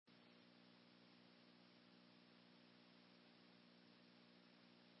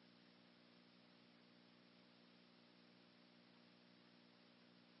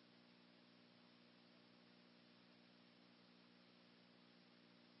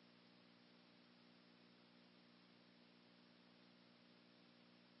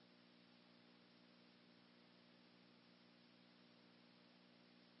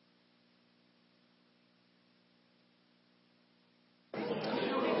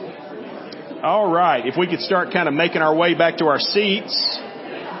All right, if we could start kind of making our way back to our seats.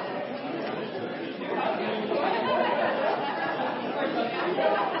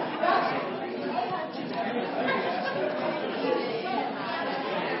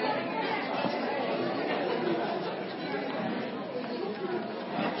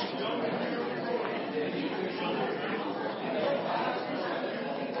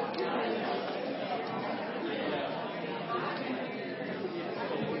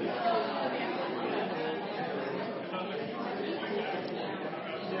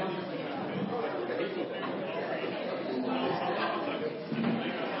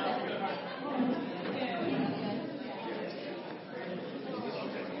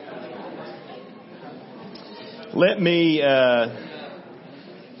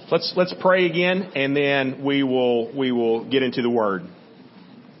 Let's pray again, and then we will get into the Word.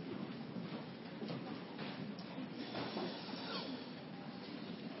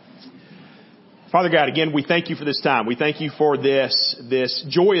 Father God, again, we thank you for this time. We thank you for this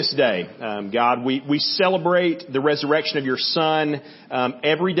joyous day. God, we celebrate the resurrection of your Son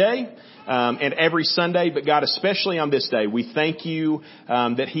every day and every Sunday, but God, especially on this day, we thank you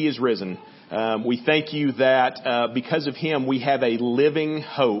that He is risen. We thank you that because of Him, we have a living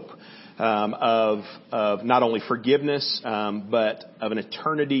hope of not only forgiveness, but of an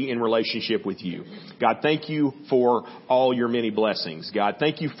eternity in relationship with you. God, thank you for all your many blessings. God,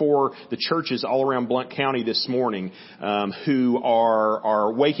 thank you for the churches all around Blount County this morning who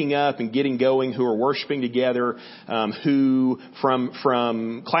are waking up and getting going, who are worshiping together, who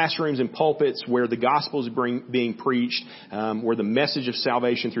from classrooms and pulpits where the gospel is being preached, where the message of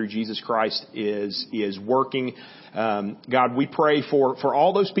salvation through Jesus Christ is working. God, we pray for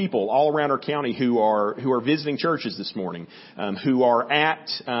all those people all around our county who are visiting churches this morning, who are at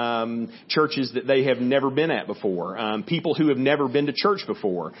churches that they have never been at before, people who have never been to church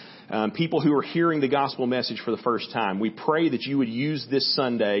before, people who are hearing the gospel message for the first time. We pray that you would use this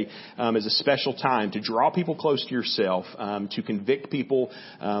Sunday as a special time to draw people close to yourself, to convict people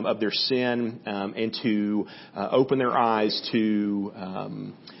of their sin, and to open their eyes to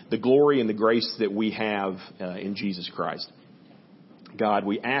the glory and the grace that we have in Jesus Christ. God,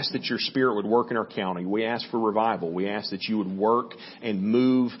 we ask that your Spirit would work in our county. We ask for revival. We ask that you would work and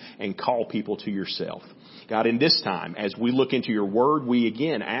move and call people to yourself. God, in this time, as we look into your word, we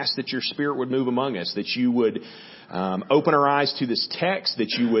again ask that your Spirit would move among us, that you would open our eyes to this text,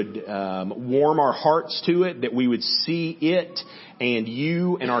 that you would warm our hearts to it, that we would see it and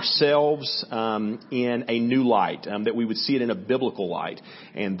you and ourselves in a new light, that we would see it in a biblical light,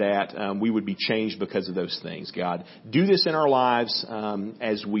 and that we would be changed because of those things. God, do this in our lives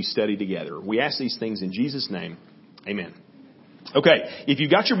as we study together. We ask these things in Jesus' name. Amen. Okay, if you've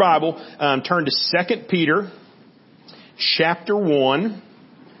got your Bible, turn to 2 Peter chapter 1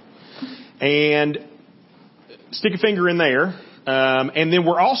 and stick a finger in there. And then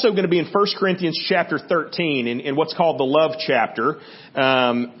we're also going to be in 1 Corinthians chapter 13 in what's called the love chapter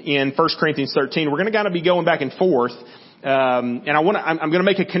in 1 Corinthians 13. We're going to kind of be going back and forth. And I'm going to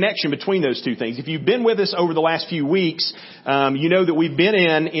make a connection between those two things. If you've been with us over the last few weeks, you know that we've been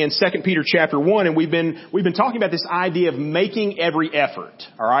in 2 Peter chapter 1, and we've been talking about this idea of making every effort,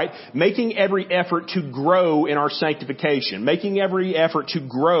 all right? Making every effort to grow in our sanctification, making every effort to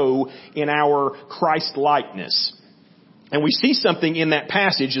grow in our Christ-likeness. And we see something in that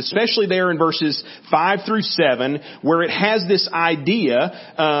passage, especially there in verses 5 through 7, where it has this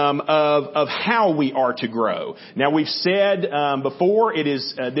idea of how we are to grow. Now, we've said before, it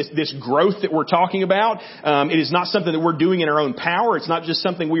is this growth that we're talking about. It is not something that we're doing in our own power. It's not just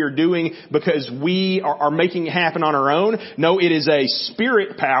something we are doing because we are making it happen on our own. No, it is a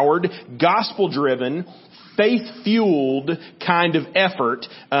Spirit-powered, gospel-driven, faith-fueled kind of effort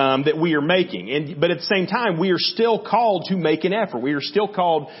that we are making. But at the same time, we are still called to make an effort. We are still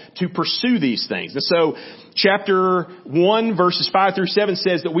called to pursue these things. And so chapter 1, verses 5 through 7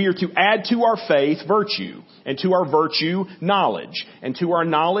 says that we are to add to our faith virtue, and to our virtue knowledge, and to our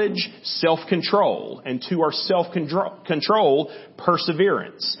knowledge self-control, and to our self-control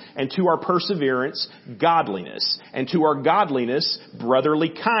perseverance, and to our perseverance godliness, and to our godliness brotherly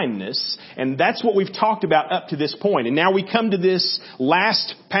kindness. And that's what we've talked about up to this point. And now we come to this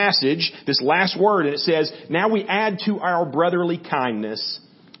last passage, this last word, and it says, now we add to our brotherly kindness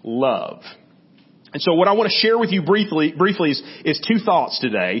love. And so what I want to share with you briefly is two thoughts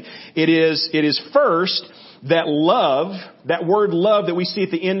today. It is first that love, that word love that we see at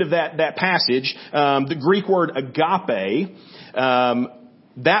the end of that passage, the Greek word agape,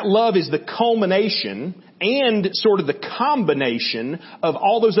 that love is the culmination and sort of the combination of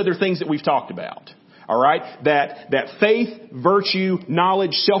all those other things that we've talked about. All right? That faith, virtue,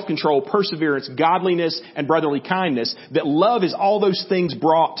 knowledge, self-control, perseverance, godliness, and brotherly kindness, that love is all those things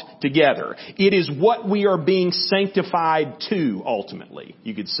brought together. It is what we are being sanctified to, ultimately,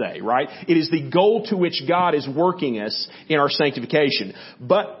 you could say, right? It is the goal to which God is working us in our sanctification.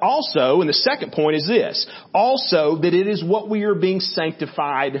 But also, and the second point is this, also that it is what we are being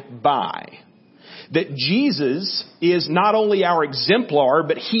sanctified by. That Jesus is not only our exemplar,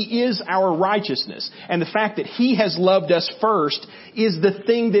 but He is our righteousness. And the fact that He has loved us first is the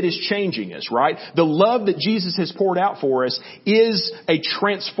thing that is changing us, right? The love that Jesus has poured out for us is a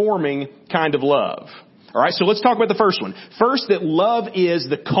transforming kind of love. All right, so let's talk about the first one. First, that love is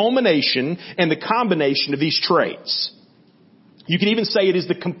the culmination and the combination of these traits. You can even say it is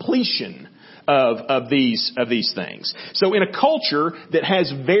the completion of these things. So in a culture that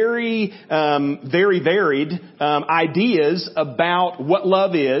has very varied ideas about what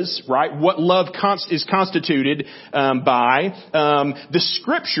love is, right? What love is constituted by, the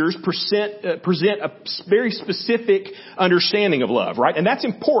Scriptures present a very specific understanding of love, right? And that's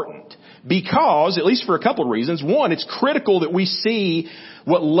important because, at least for a couple of reasons. One, it's critical that we see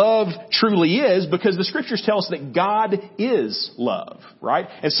what love truly is, because the Scriptures tell us that God is love, right?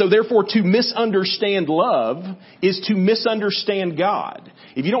 And so therefore to misunderstand love is to misunderstand God.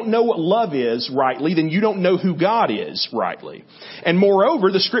 If you don't know what love is rightly, then you don't know who God is rightly. And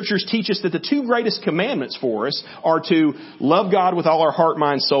moreover, the Scriptures teach us that the two greatest commandments for us are to love God with all our heart,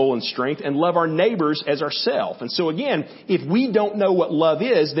 mind, soul, and strength, and love our neighbors as ourselves. And so again, if we don't know what love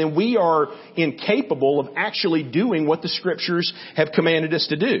is, then we are incapable of actually doing what the Scriptures have commanded us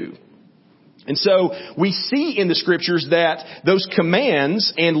to do. And so we see in the Scriptures that those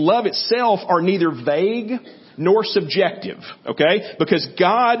commands and love itself are neither vague nor subjective, okay? Because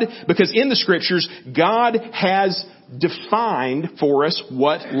in the Scriptures, God has defined for us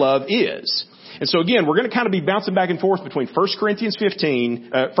what love is. And so again, we're going to kind of be bouncing back and forth between 1 Corinthians 13,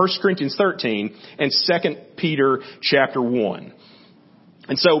 and 2 Peter chapter 1.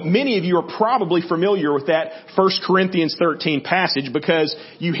 And so many of you are probably familiar with that 1 Corinthians 13 passage because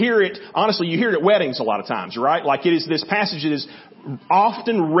you hear it at weddings a lot of times, right? Like it is this passage that is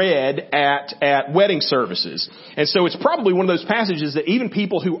often read at wedding services. And so it's probably one of those passages that even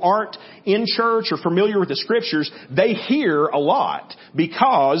people who aren't in church or familiar with the Scriptures, they hear a lot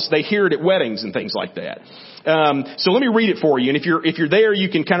because they hear it at weddings and things like that. So let me read it for you. And if you're there, you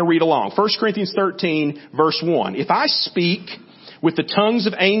can kind of read along. 1 Corinthians 13 verse 1. If I speak with the tongues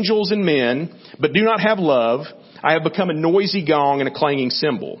of angels and men, but do not have love, I have become a noisy gong and a clanging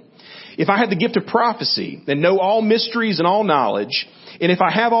cymbal. If I have the gift of prophecy and know all mysteries and all knowledge, and if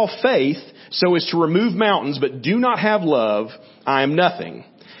I have all faith so as to remove mountains, but do not have love, I am nothing.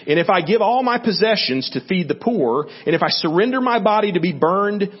 And if I give all my possessions to feed the poor, and if I surrender my body to be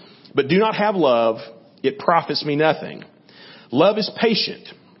burned, but do not have love, it profits me nothing. Love is patient.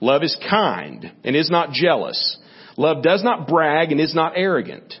 Love is kind and is not jealous. Love does not brag and is not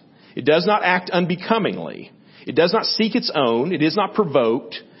arrogant. It does not act unbecomingly. It does not seek its own. It is not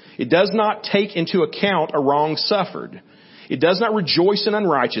provoked. It does not take into account a wrong suffered. It does not rejoice in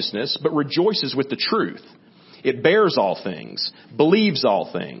unrighteousness, but rejoices with the truth. It bears all things, believes all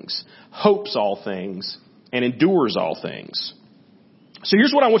things, hopes all things, and endures all things. So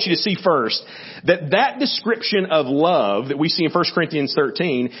here's what I want you to see first, that description of love that we see in 1 Corinthians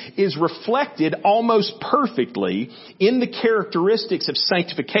 13 is reflected almost perfectly in the characteristics of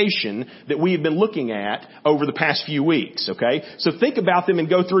sanctification that we have been looking at over the past few weeks, okay? So think about them and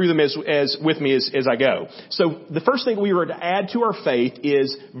go through them as with me as I go. So the first thing we are to add to our faith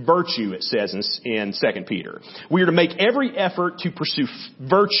is virtue, it says in 2 Peter. We are to make every effort to pursue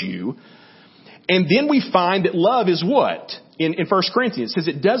virtue. And then we find that love is what? In 1 Corinthians, it says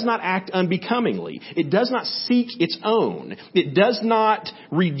it does not act unbecomingly. It does not seek its own. It does not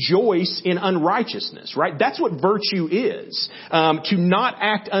rejoice in unrighteousness, right? That's what virtue is. To not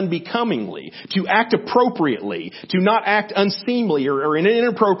act unbecomingly, to act appropriately, to not act unseemly or in an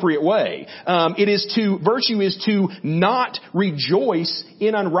inappropriate way. Virtue is to not rejoice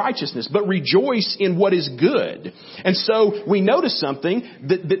in unrighteousness, but rejoice in what is good. And so we notice something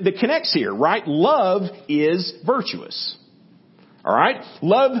that connects here, right? Love is virtuous. All right?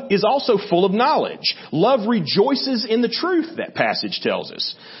 Love is also full of knowledge. Love rejoices in the truth, that passage tells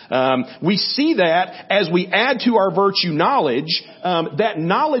us. We see that as we add to our virtue knowledge, that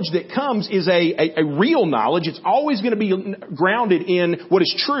knowledge that comes is a real knowledge. It's always going to be grounded in what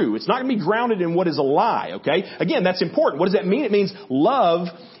is true. It's not going to be grounded in what is a lie, okay? Again, that's important. What does that mean? It means love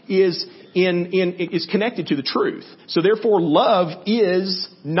is connected to the truth. So therefore, love is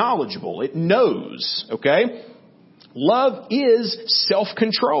knowledgeable. It knows, okay? Love is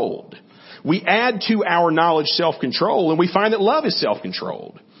self-controlled. We add to our knowledge self-control, and we find that love is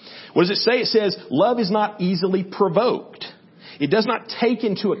self-controlled. What does it say? It says, love is not easily provoked. It does not take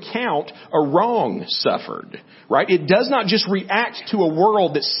into account a wrong suffered, right? It does not just react to a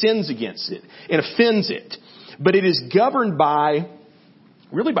world that sins against it and offends it, but it is governed by,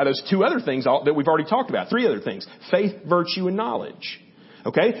 really by those two other things that we've already talked about, three other things: faith, virtue, and knowledge.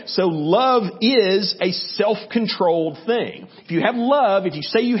 Okay? So love is a self-controlled thing. If you have love, if you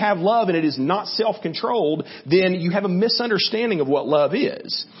say you have love and it is not self-controlled, then you have a misunderstanding of what love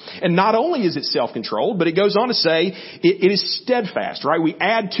is. And not only is it self-controlled, but it goes on to say it is steadfast, right? We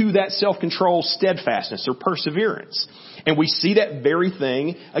add to that self-control steadfastness or perseverance. And we see that very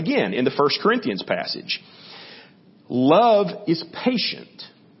thing again in the 1 Corinthians passage. Love is patient,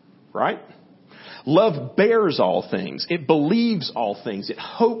 right? Love bears all things. It believes all things. It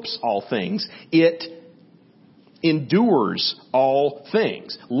hopes all things. It endures all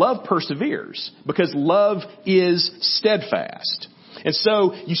things. Love perseveres because love is steadfast. And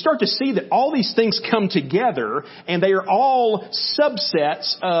so you start to see that all these things come together, and they are all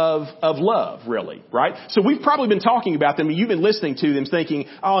subsets of love, really, right? So we've probably been talking about them, and you've been listening to them thinking,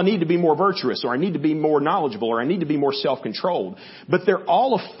 oh, I need to be more virtuous, or I need to be more knowledgeable, or I need to be more self-controlled. But they're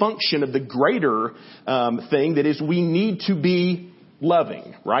all a function of the greater thing that is we need to be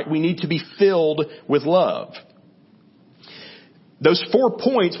loving, right? We need to be filled with love. Those 4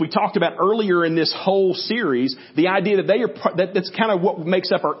 points we talked about earlier in this whole series, the idea that that's kind of what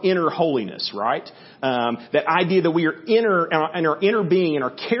makes up our inner holiness, right? That idea that we are in our inner being, in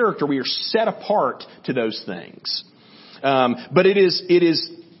our character, we are set apart to those things. But it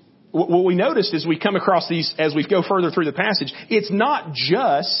is what we noticed as we come across these, as we go further through the passage, it's not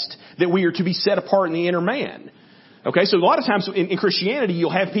just that we are to be set apart in the inner man. Okay, so a lot of times in Christianity,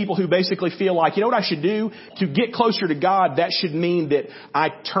 you'll have people who basically feel like, you know what I should do to get closer to God? That should mean that I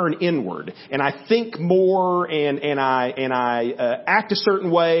turn inward and I think more and I act a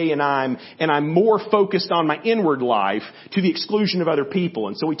certain way and I'm more focused on my inward life to the exclusion of other people.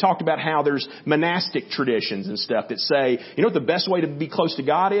 And so we talked about how there's monastic traditions and stuff that say, you know what the best way to be close to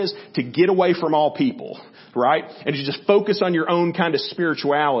God is? To get away from all people, right? And to just focus on your own kind of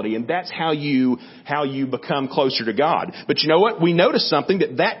spirituality. And that's how you become closer to God. But you know what? We notice something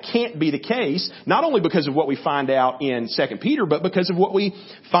that can't be the case, not only because of what we find out in 2 Peter, but because of what we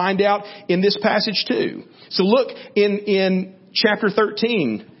find out in this passage too. So look in chapter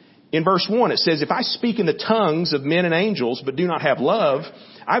 13, in verse 1, it says, if I speak in the tongues of men and angels, but do not have love,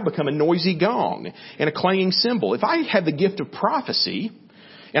 I've become a noisy gong and a clanging cymbal. If I have the gift of prophecy,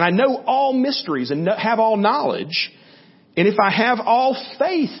 and I know all mysteries and have all knowledge, and if I have all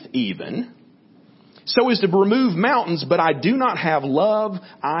faith even, so as to remove mountains, but I do not have love,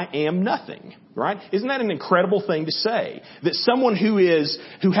 I am nothing. Right? Isn't that an incredible thing to say? That someone who has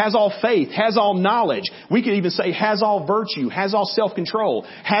all faith, has all knowledge, we could even say has all virtue, has all self-control,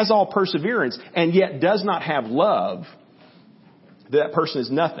 has all perseverance, and yet does not have love, that person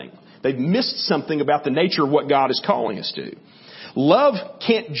is nothing. They've missed something about the nature of what God is calling us to. Love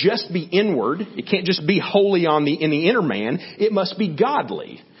can't just be inward. It can't just be holy in the inner man. It must be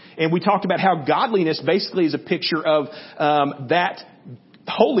godly. And we talked about how godliness basically is a picture of that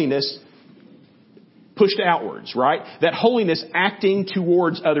holiness pushed outwards, right? That holiness acting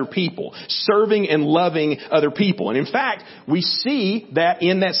towards other people, serving and loving other people. And in fact, we see that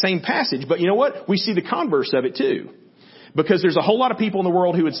in that same passage. But you know what? We see the converse of it too. Because there's a whole lot of people in the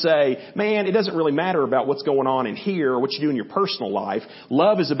world who would say, man, it doesn't really matter about what's going on in here or what you do in your personal life.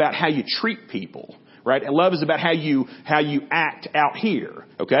 Love is about how you treat people. Right? And love is about how you act out here.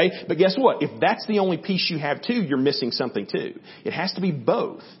 Okay? But guess what? If that's the only piece you have too, you're missing something too. It has to be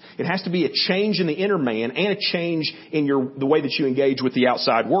both. It has to be a change in the inner man and a change in the way that you engage with the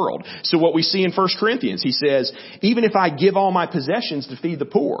outside world. So what we see in 1 Corinthians, he says, even if I give all my possessions to feed the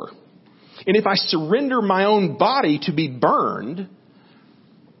poor, and if I surrender my own body to be burned,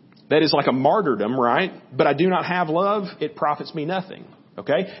 that is like a martyrdom, right? But I do not have love, it profits me nothing.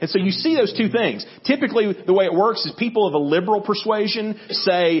 Okay? And so you see those two things. Typically, the way it works is people of a liberal persuasion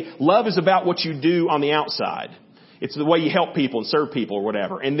say love is about what you do on the outside. It's the way you help people and serve people or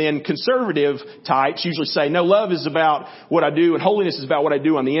whatever. And then conservative types usually say, no, love is about what I do and holiness is about what I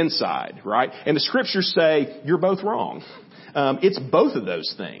do on the inside, right? And the scriptures say you're both wrong. It's both of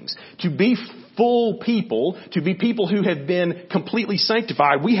those things. To be full people, to be people who have been completely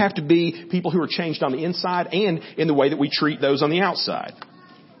sanctified, we have to be people who are changed on the inside and in the way that we treat those on the outside.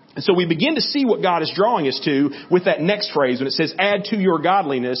 And so we begin to see what God is drawing us to with that next phrase when it says, add to your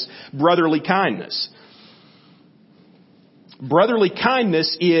godliness brotherly kindness. Brotherly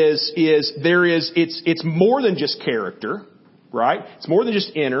kindness it's more than just character. right? It's more than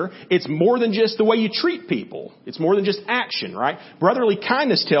just inner. It's more than just the way you treat people. It's more than just action, right? Brotherly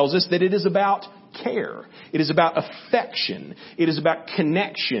kindness tells us that it is about care. It is about affection. It is about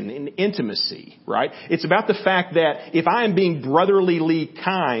connection and intimacy, right? It's about the fact that if I am being brotherly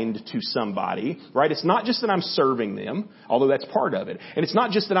kind to somebody, right, it's not just that I'm serving them, although that's part of it. And it's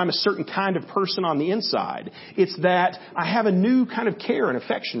not just that I'm a certain kind of person on the inside. It's that I have a new kind of care and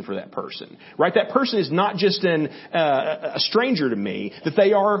affection for that person, right? That person is not just a stranger to me, that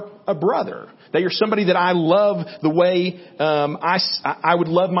they are a brother. They are somebody that I love the way I would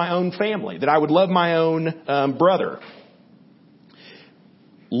love my own family, that I would love my own brother.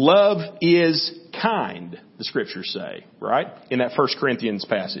 Love is kind, the scriptures say, right? In that 1 Corinthians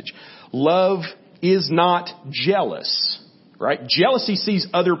passage. Love is not jealous, right? Jealousy sees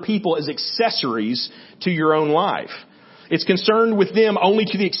other people as accessories to your own life. It's concerned with them only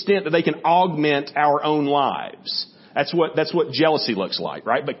to the extent that they can augment our own lives. That's what jealousy looks like,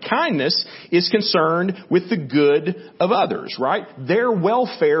 right? But kindness is concerned with the good of others, right? Their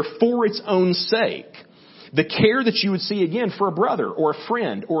welfare for its own sake. The care that you would see again for a brother or a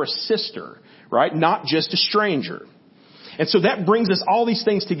friend or a sister, right? Not just a stranger. And so that brings us all these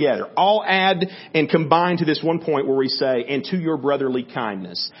things together, all add and combine to this one point where we say, and to your brotherly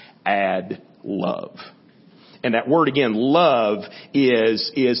kindness, add love. And that word again, love,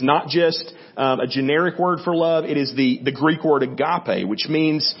 is not just a generic word for love. It is the Greek word agape, which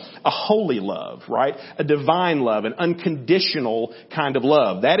means a holy love, right? A divine love, an unconditional kind of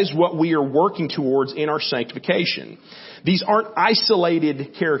love. That is what we are working towards in our sanctification. These aren't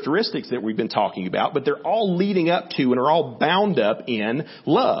isolated characteristics that we've been talking about, but they're all leading up to and are all bound up in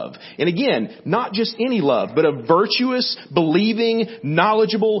love. And again, not just any love, but a virtuous, believing,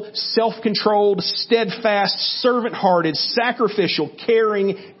 knowledgeable, self-controlled, steadfast, servant-hearted, sacrificial,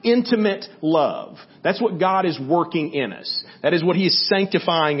 caring, intimate love. That's what God is working in us. That is what He is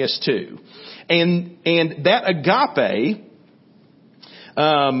sanctifying us to. And that agape,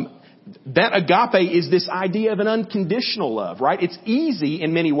 is this idea of an unconditional love, right? It's easy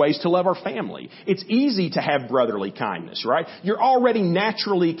in many ways to love our family. It's easy to have brotherly kindness, right? You're already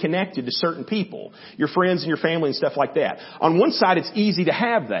naturally connected to certain people, your friends and your family and stuff like that. On one side, it's easy to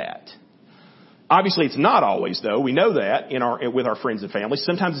have that. Obviously, it's not always, though. We know that with our friends and family.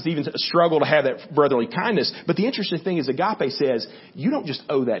 Sometimes it's even a struggle to have that brotherly kindness. But the interesting thing is agape says, you don't just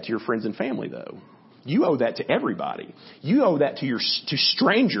owe that to your friends and family, though. You owe that to everybody. You owe that to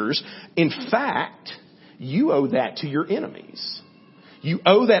strangers. In fact, you owe that to your enemies. You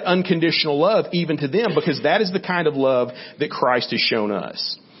owe that unconditional love even to them, because that is the kind of love that Christ has shown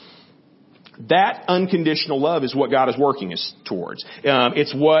us. That unconditional love is what God is working us towards.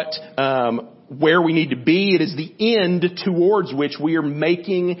 It's where we need to be. It is the end towards which we are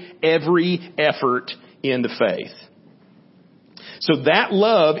making every effort in the faith. So that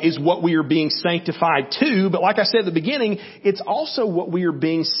love is what we are being sanctified to, but like I said at the beginning, it's also what we are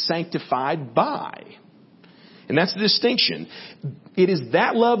being sanctified by. And that's the distinction. It is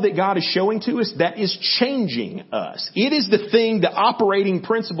that love that God is showing to us that is changing us. It is the thing, the operating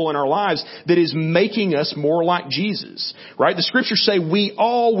principle in our lives that is making us more like Jesus. Right? The scriptures say we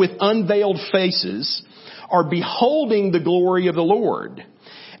all with unveiled faces are beholding the glory of the Lord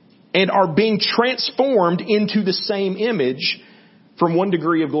and are being transformed into the same image from one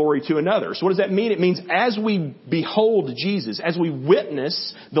degree of glory to another. So what does that mean? It means as we behold Jesus, as we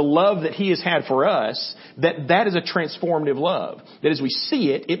witness the love that He has had for us, that is a transformative love. That as we see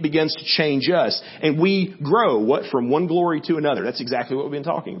it, it begins to change us. And we grow, from one glory to another. That's exactly what we've been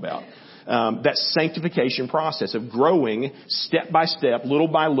talking about. That sanctification process of growing step by step, little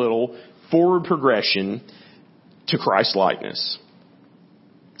by little, forward progression to Christ likeness.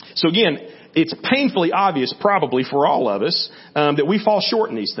 So again, it's painfully obvious, probably for all of us, that we fall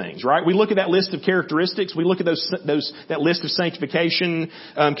short in these things, right? We look at that list of characteristics, we look at that list of sanctification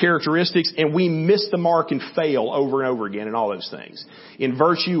characteristics, and we miss the mark and fail over and over again in all those things. In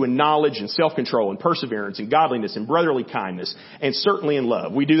virtue and knowledge and self-control and perseverance and godliness and brotherly kindness, and certainly in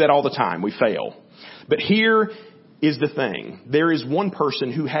love. We do that all the time. We fail. But here is the thing. There is one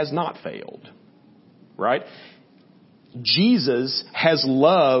person who has not failed, right? Jesus has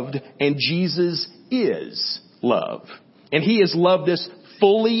loved, and Jesus is love. And He has loved us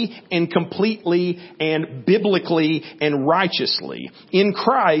fully and completely and biblically and righteously. In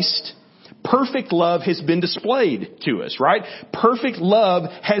Christ, perfect love has been displayed to us, right? Perfect love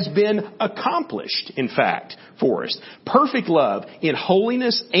has been accomplished, in fact, for us. Perfect love in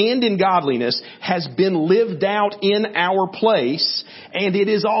holiness and in godliness has been lived out in our place, and it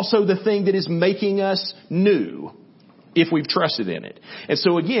is also the thing that is making us new. if we've trusted in it. And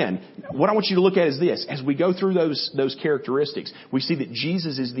so again, what I want you to look at is this. As we go through those characteristics, we see that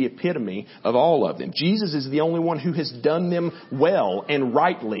Jesus is the epitome of all of them. Jesus is the only one who has done them well and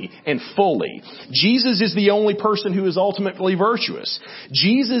rightly and fully. Jesus is the only person who is ultimately virtuous.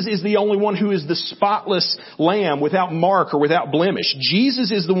 Jesus is the only one who is the spotless lamb without mark or without blemish.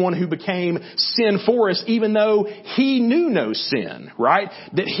 Jesus is the one who became sin for us even though He knew no sin, right?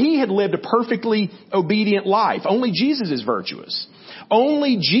 That He had lived a perfectly obedient life. Only Jesus is virtuous.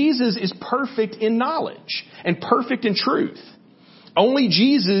 Only Jesus is perfect in knowledge and perfect in truth. Only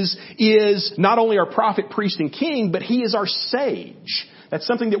Jesus is not only our prophet, priest, and king, but He is our sage. That's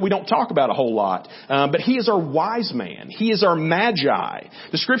something that we don't talk about a whole lot. But He is our wise man. He is our magi.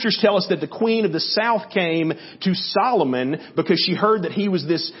 The scriptures tell us that the queen of the south came to Solomon because she heard that he was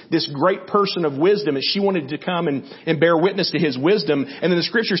this great person of wisdom, and she wanted to come and bear witness to his wisdom. And then the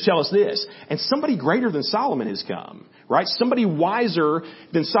scriptures tell us this, and somebody greater than Solomon has come, right? Somebody wiser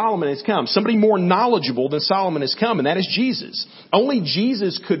than Solomon has come. Somebody more knowledgeable than Solomon has come, and that is Jesus. Only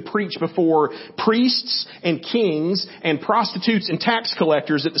Jesus could preach before priests and kings and prostitutes and tax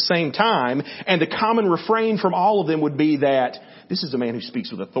collectors at the same time, and the common refrain from all of them would be that this is a man who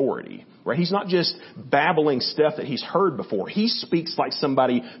speaks with authority, right? He's not just babbling stuff that he's heard before. He speaks like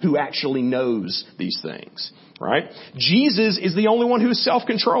somebody who actually knows these things, right? Jesus is the only one who is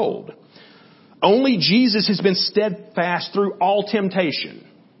self-controlled. Only Jesus has been steadfast through all temptation.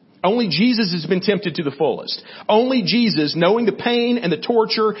 Only Jesus has been tempted to the fullest. Only Jesus, knowing the pain and the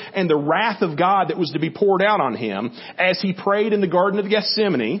torture and the wrath of God that was to be poured out on Him as He prayed in the Garden of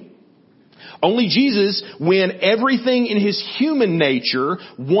Gethsemane, only Jesus, when everything in His human nature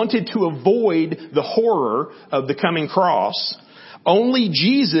wanted to avoid the horror of the coming cross, only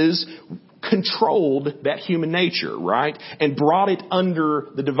Jesus controlled that human nature, right? And brought it under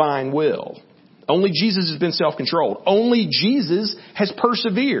the divine will. Only Jesus has been self-controlled. Only Jesus has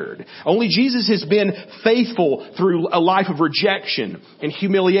persevered. Only Jesus has been faithful through a life of rejection and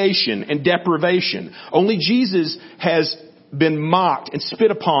humiliation and deprivation. Only Jesus has been mocked and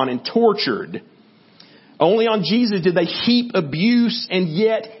spit upon and tortured. Only on Jesus did they heap abuse, and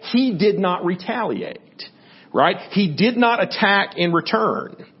yet He did not retaliate. Right? He did not attack in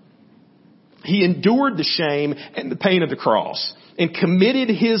return. He endured the shame and the pain of the cross and committed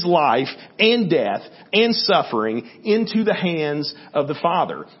His life and death and suffering into the hands of the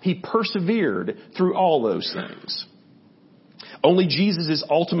Father. He persevered through all those things. Only Jesus is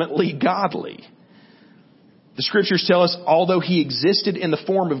ultimately godly. The scriptures tell us, although He existed in the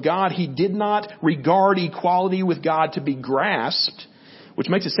form of God, He did not regard equality with God to be grasped, which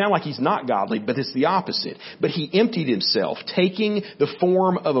makes it sound like He's not godly, but it's the opposite. But He emptied Himself, taking the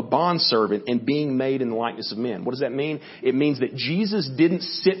form of a bondservant and being made in the likeness of men. What does that mean? It means that Jesus didn't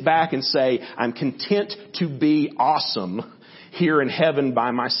sit back and say, I'm content to be awesome here in heaven by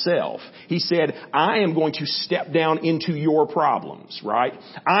myself. He said, I am going to step down into your problems, right?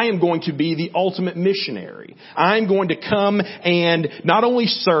 I am going to be the ultimate missionary. I'm going to come and not only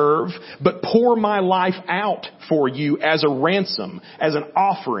serve, but pour my life out for you as a ransom, as an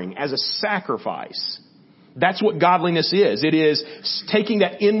offering, as a sacrifice. That's what godliness is. It is taking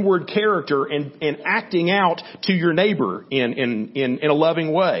that inward character and acting out to your neighbor in a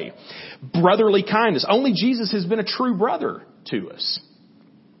loving way. Brotherly kindness. Only Jesus has been a true brother to us.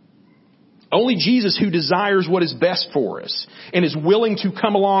 Only Jesus, who desires what is best for us and is willing to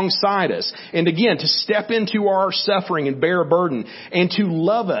come alongside us and again to step into our suffering and bear a burden and to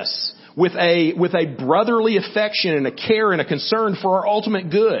love us with a brotherly affection and a care and a concern for our ultimate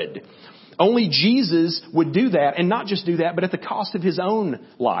good. Only Jesus would do that, and not just do that, but at the cost of His own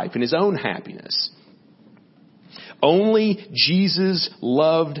life and His own happiness. Only Jesus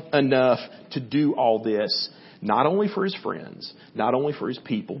loved enough to do all this, not only for His friends, not only for His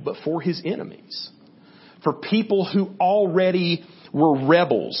people, but for His enemies. For people who already were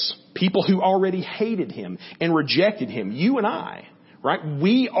rebels, people who already hated Him and rejected Him. You and I, right?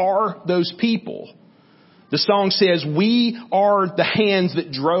 We are those people. The song says, we are the hands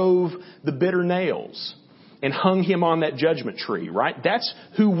that drove the bitter nails and hung Him on that judgment tree, right? That's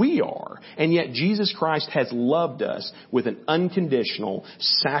who we are. And yet Jesus Christ has loved us with an unconditional,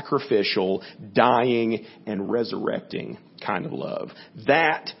 sacrificial, dying, and resurrecting kind of love.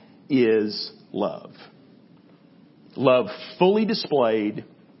 That is love. Love fully displayed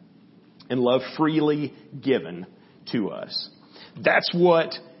and love freely given to us. That's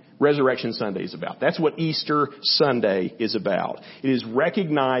what Resurrection Sunday is about. That's what Easter Sunday is about. It is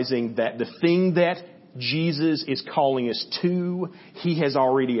recognizing that the thing that Jesus is calling us to, He has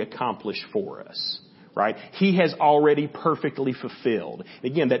already accomplished for us. right? He has already perfectly fulfilled.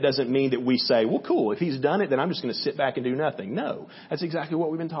 Again, that doesn't mean that we say, well, cool, if He's done it, then I'm just going to sit back and do nothing. No, that's exactly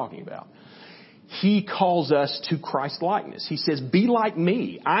what we've been talking about. He calls us to Christ likeness. He says, be like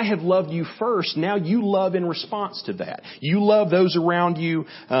me. I have loved you first. Now you love in response to that. You love those around you.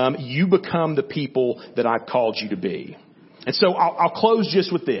 You become the people that I've called you to be. And so I'll close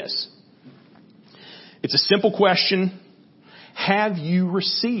just with this. It's a simple question. Have you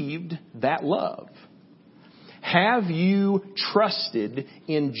received that love? Have you trusted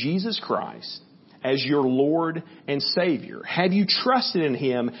in Jesus Christ as your Lord and Savior? Have you trusted in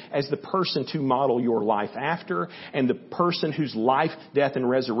Him as the person to model your life after and the person whose life, death, and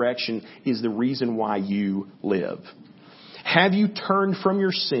resurrection is the reason why you live? Have you turned from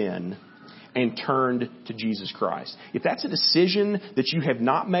your sin and turned to Jesus Christ? If that's a decision that you have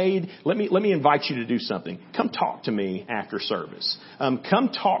not made, let me invite you to do something. Come talk to me after service. Come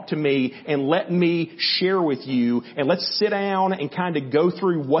talk to me and let me share with you, and let's sit down and kind of go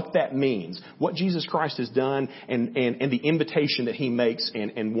through what that means, what Jesus Christ has done, and the invitation that He makes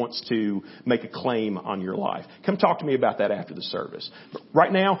and wants to make a claim on your life. Come talk to me about that after the service. But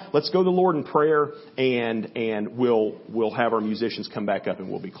right now, let's go to the Lord in prayer, and we'll have our musicians come back up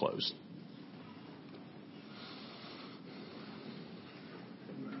and we'll be closed.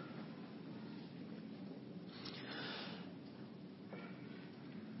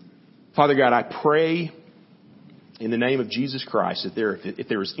 Father God, I pray in the name of Jesus Christ that if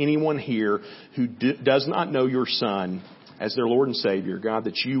there is anyone here who does not know your Son as their Lord and Savior, God,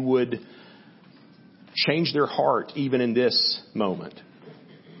 that you would change their heart even in this moment.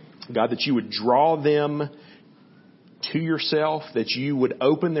 God, that you would draw them to yourself, that you would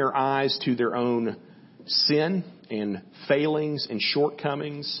open their eyes to their own sin and failings and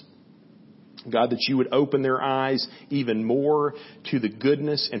shortcomings. God, that you would open their eyes even more to the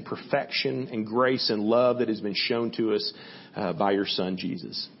goodness and perfection and grace and love that has been shown to us by your Son,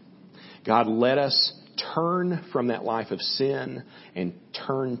 Jesus. God, let us turn from that life of sin and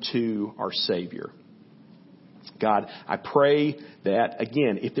turn to our Savior. God, I pray that,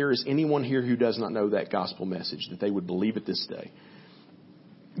 again, if there is anyone here who does not know that gospel message, that they would believe it this day.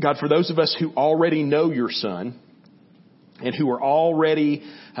 God, for those of us who already know your Son, and who are already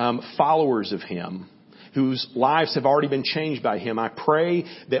followers of Him, whose lives have already been changed by Him, I pray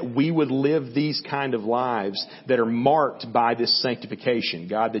that we would live these kind of lives that are marked by this sanctification.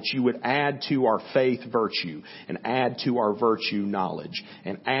 God, that you would add to our faith virtue, and add to our virtue knowledge,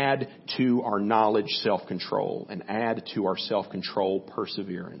 and add to our knowledge self-control, and add to our self-control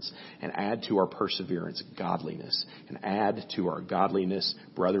perseverance, and add to our perseverance godliness, and add to our godliness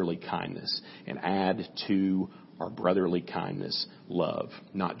brotherly kindness, and add to our brotherly kindness, love,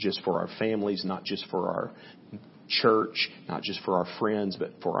 not just for our families, not just for our church, not just for our friends,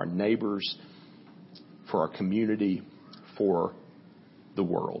 but for our neighbors, for our community, for the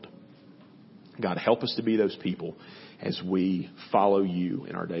world. God, help us to be those people as we follow you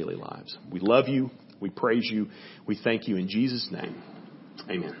in our daily lives. We love you. We praise you. We thank you in Jesus' name.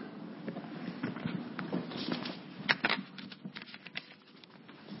 Amen.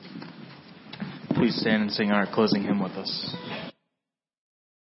 Please stand and sing our closing hymn with us.